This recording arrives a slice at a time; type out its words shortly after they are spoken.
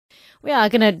We are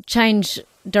going to change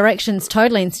directions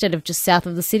totally. Instead of just south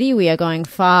of the city, we are going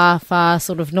far, far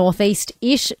sort of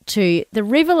northeast-ish to the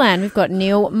Riverland. We've got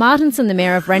Neil Martinson, the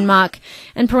Mayor of Renmark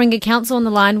and Paringa Council on the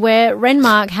line, where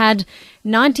Renmark had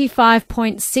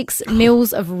 95.6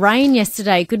 mils of rain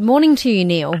yesterday. Good morning to you,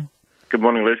 Neil. Good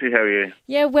morning, Lucy. How are you?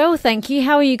 Yeah, well, thank you.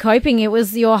 How are you coping? It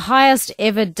was your highest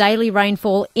ever daily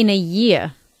rainfall in a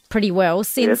year, pretty well,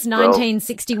 since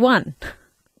 1961.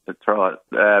 That's right.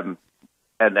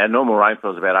 And our normal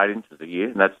rainfall is about 8 inches a year,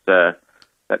 and that's that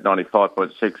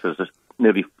 95.6 is just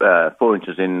nearly 4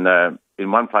 inches in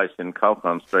one place in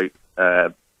Colcon Street.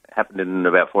 Happened in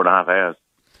about 4.5 hours.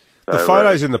 So, the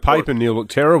photos in the paper, Neil, look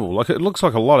terrible. Like, it looks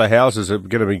like a lot of houses are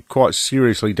going to be quite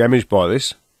seriously damaged by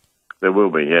this. There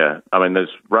will be, yeah. I mean, there's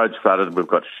roads flooded. We've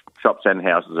got shops and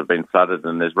houses have been flooded,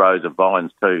 and there's rows of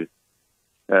vines too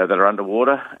that are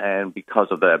underwater. And because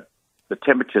of the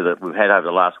temperature that we've had over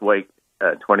the last week,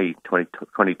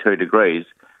 22 degrees,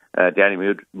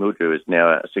 downy mildew is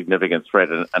now a significant threat,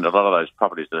 and a lot of those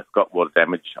properties that have got water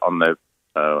damage on the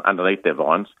underneath their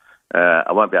vines,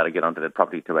 I won't be able to get onto their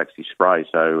property to actually spray.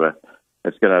 So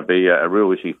it's going to be a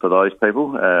real issue for those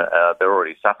people. They're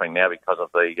already suffering now because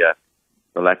of the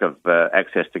lack of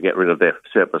access to get rid of their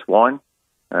surplus wine.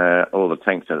 All the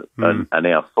tanks are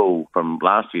now full from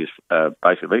last year's,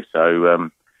 basically. So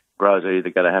growers are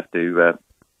either going to have to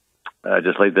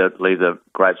just leave the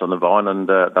grapes on the vine, and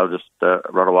they'll just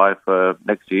rot away for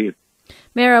next year.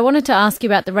 Mayor, I wanted to ask you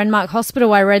about the Renmark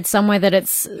Hospital. I read somewhere that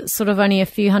it's sort of only a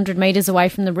few hundred metres away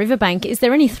from the riverbank. Is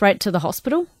there any threat to the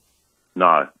hospital?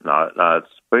 No. It's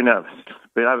been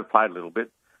overplayed a little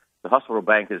bit. The hospital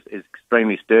bank is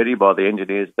extremely sturdy by the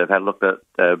engineers they've had looked at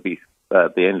at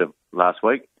the end of last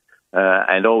week.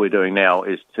 And all we're doing now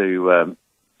is to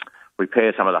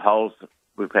repair some of the holes.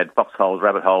 We've had foxholes,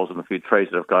 rabbit holes, and a few trees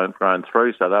that have grown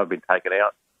through, so they've been taken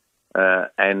out.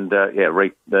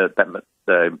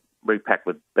 Repacked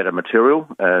with better material,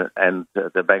 and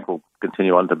the bank will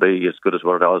continue on to be as good as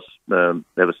what it was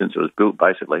ever since it was built,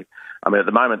 basically. I mean, at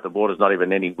the moment, the water's not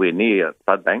even anywhere near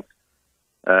flood banks,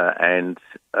 and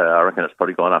I reckon it's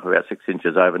probably gone up about 6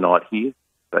 inches overnight here.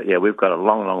 But, yeah, we've got a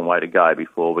long, long way to go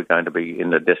before we're going to be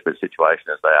in a desperate situation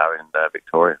as they are in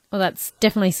Victoria. Well, that's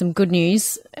definitely some good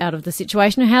news out of the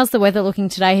situation. How's the weather looking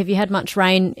today? Have you had much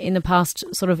rain in the past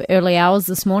sort of early hours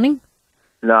this morning?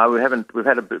 No, we haven't. We've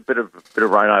had a bit of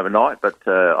rain overnight, but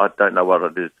I don't know what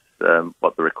it is,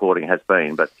 what the recording has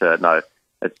been. But no,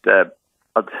 it's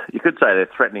you could say they're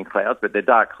threatening clouds, but they're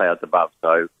dark clouds above,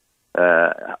 so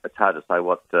it's hard to say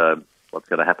what's going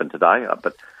to happen today.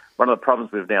 But one of the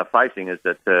problems we're now facing is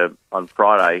that on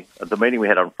Friday, the meeting we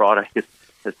had on Friday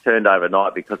has turned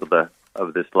overnight because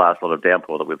of this last lot of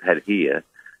downpour that we've had here.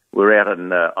 We're out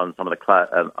on some of the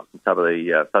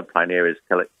floodplain areas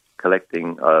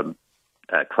collecting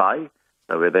clay,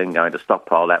 so we're then going to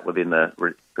stockpile that within a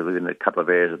couple of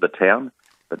areas of the town.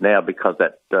 But now, because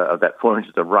of that 4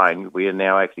 inches of rain, we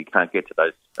now actually can't get to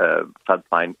those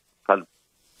floodplain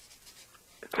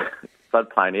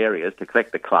areas to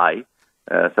collect the clay.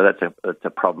 So that's a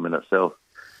problem in itself.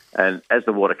 And as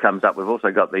the water comes up, we've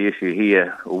also got the issue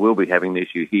here, or we'll be having the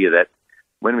issue here, that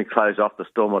when we close off the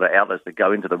stormwater outlets that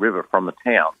go into the river from the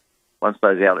town, once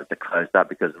those outlets are closed up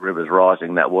because the river's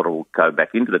rising, that water will go back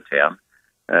into the town.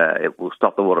 It will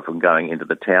stop the water from going into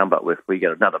the town, but if we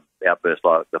get another outburst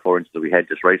like the 4 inches that we had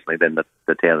just recently, then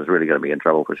the town is really going to be in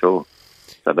trouble for sure.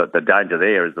 So the danger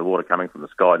there is the water coming from the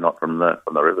sky, not from the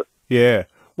river. Yeah.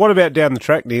 What about down the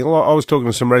track, Neil? I was talking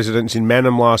to some residents in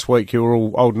Mannum last week who were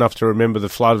all old enough to remember the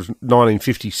flood of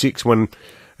 1956 when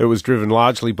it was driven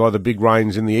largely by the big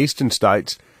rains in the eastern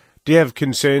states. Do you have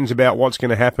concerns about what's going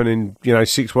to happen in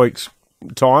 6 weeks'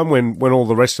 time when all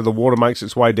the rest of the water makes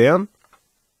its way down?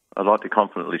 I'd like to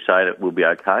confidently say that we'll be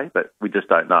okay, but we just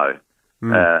don't know.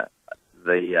 The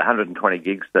 120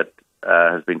 gigs that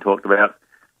has been talked about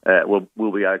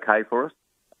will be okay for us.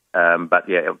 But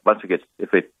yeah, once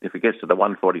if it gets to the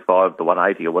 145, the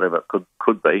 180, or whatever it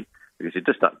could be, because you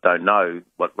just don't know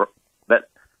that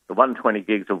the 120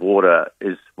 gigs of water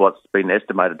is what's been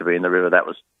estimated to be in the river. That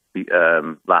was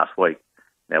last week.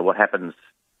 Now, what happens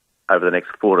over the next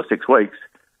 4 to 6 weeks?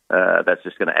 That's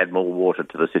just going to add more water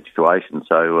to the situation.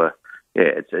 So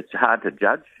it's hard to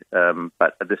judge,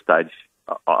 but at this stage,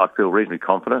 I feel reasonably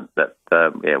confident that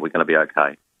we're going to be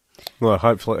okay. Well,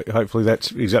 hopefully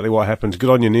that's exactly what happens. Good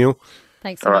on you, Neil.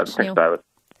 Thanks so much, Neil. Thanks, David.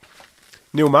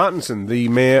 Neil Martinson, the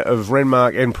Mayor of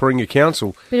Renmark and Paringa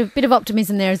Council. Bit of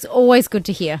optimism there is always good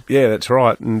to hear. Yeah, that's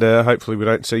right. And hopefully we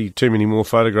don't see too many more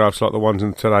photographs like the ones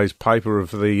in today's paper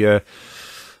of this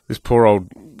poor old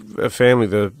family,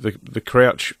 the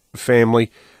Crouch family,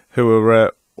 who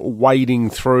are wading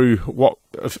through what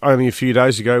only a few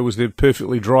days ago was their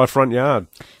perfectly dry front yard.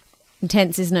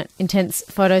 Intense, isn't it? Intense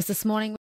photos this morning.